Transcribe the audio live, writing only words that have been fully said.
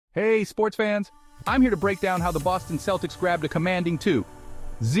Hey, sports fans! I'm here to break down how the Boston Celtics grabbed a commanding 2-0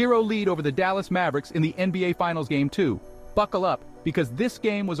 lead over the Dallas Mavericks in the NBA Finals Game 2. Buckle up, because this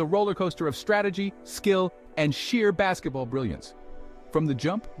game was a roller coaster of strategy, skill, and sheer basketball brilliance. From the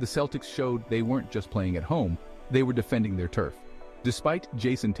jump, the Celtics showed they weren't just playing at home, they were defending their turf. Despite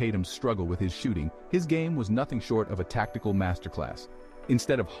Jason Tatum's struggle with his shooting, his game was nothing short of a tactical masterclass.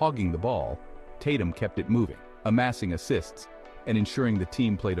 Instead of hogging the ball, Tatum kept it moving, amassing assists, and ensuring the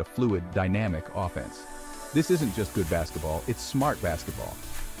team played a fluid, dynamic offense. This isn't just good basketball, it's smart basketball.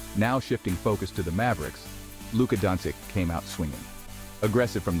 Now shifting focus to the Mavericks, Luka Doncic came out swinging.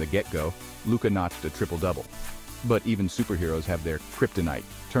 Aggressive from the get-go, Luka notched a triple-double. But even superheroes have their kryptonite.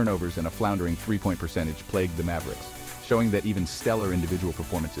 Turnovers and a floundering three-point percentage plagued the Mavericks, showing that even stellar individual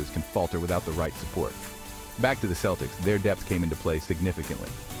performances can falter without the right support. Back to the Celtics, their depth came into play significantly.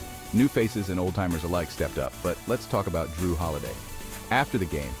 New faces and old-timers alike stepped up, but let's talk about Drew Holiday. After the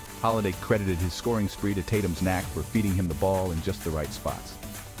game, Holiday credited his scoring spree to Tatum's knack for feeding him the ball in just the right spots.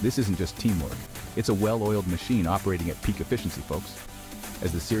 This isn't just teamwork, it's a well-oiled machine operating at peak efficiency, folks.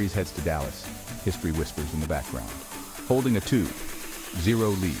 As the series heads to Dallas, history whispers in the background. Holding a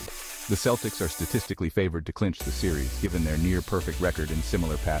 2-0 lead, the Celtics are statistically favored to clinch the series, given their near-perfect record in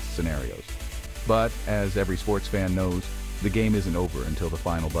similar past scenarios. But, as every sports fan knows, the game isn't over until the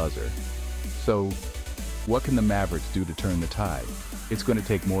final buzzer. So, what can the Mavericks do to turn the tide? It's going to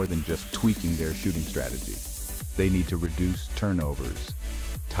take more than just tweaking their shooting strategy. They need to reduce turnovers,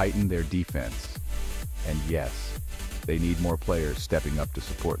 tighten their defense, and yes, they need more players stepping up to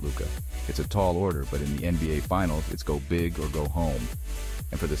support Luka. It's a tall order, but in the NBA Finals, it's go big or go home.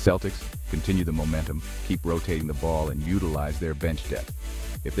 And for the Celtics, continue the momentum, keep rotating the ball, and utilize their bench depth.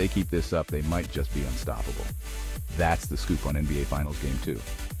 If they keep this up, they might just be unstoppable. That's the scoop on NBA Finals Game 2.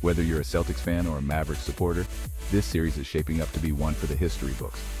 Whether you're a Celtics fan or a Mavericks supporter, this series is shaping up to be one for the history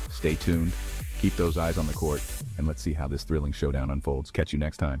books. Stay tuned, keep those eyes on the court, and let's see how this thrilling showdown unfolds. Catch you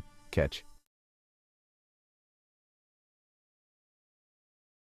next time. Catch.